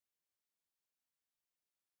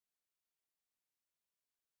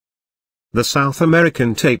The South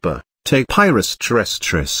American tapir, Tapirus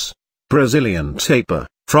terrestris. Brazilian tapir,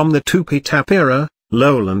 from the Tupi tapira,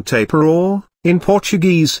 lowland tapir or, in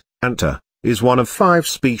Portuguese, anta, is one of 5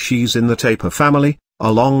 species in the tapir family,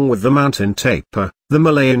 along with the mountain tapir, the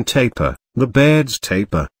Malayan tapir, the Baird's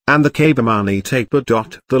tapir, and the Cabamani tapir.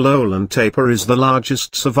 The lowland tapir is the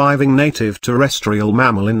largest surviving native terrestrial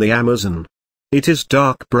mammal in the Amazon. It is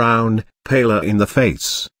dark brown, paler in the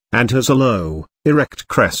face, and has a low, erect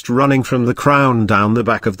crest running from the crown down the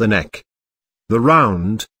back of the neck. The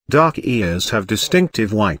round, dark ears have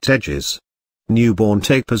distinctive white edges. Newborn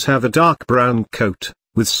tapirs have a dark brown coat,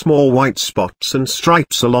 with small white spots and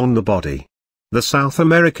stripes along the body. The South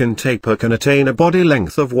American tapir can attain a body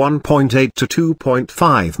length of 1.8 to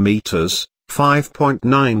 2.5 meters,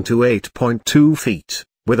 5.9 to 8.2 feet,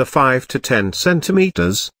 with a 5 to 10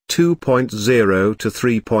 centimeters, 2.0 to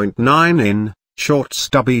 3.9 in, short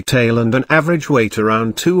stubby tail and an average weight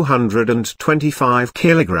around 225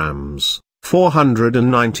 kilograms,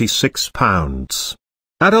 496 pounds.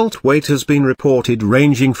 Adult weight has been reported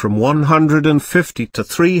ranging from 150 to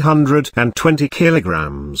 320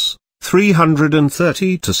 kilograms,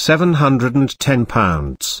 330 to 710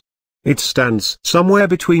 pounds. It stands somewhere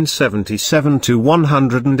between 77 to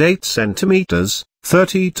 108 centimeters,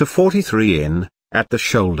 30 to 43 in, at the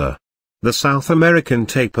shoulder. The South American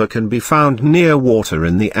tapir can be found near water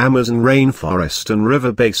in the Amazon rainforest and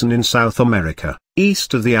river basin in South America,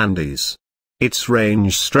 east of the Andes. Its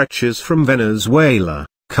range stretches from Venezuela,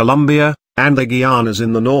 Colombia, and the Guianas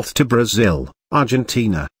in the north to Brazil,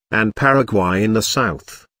 Argentina, and Paraguay in the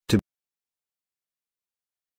south.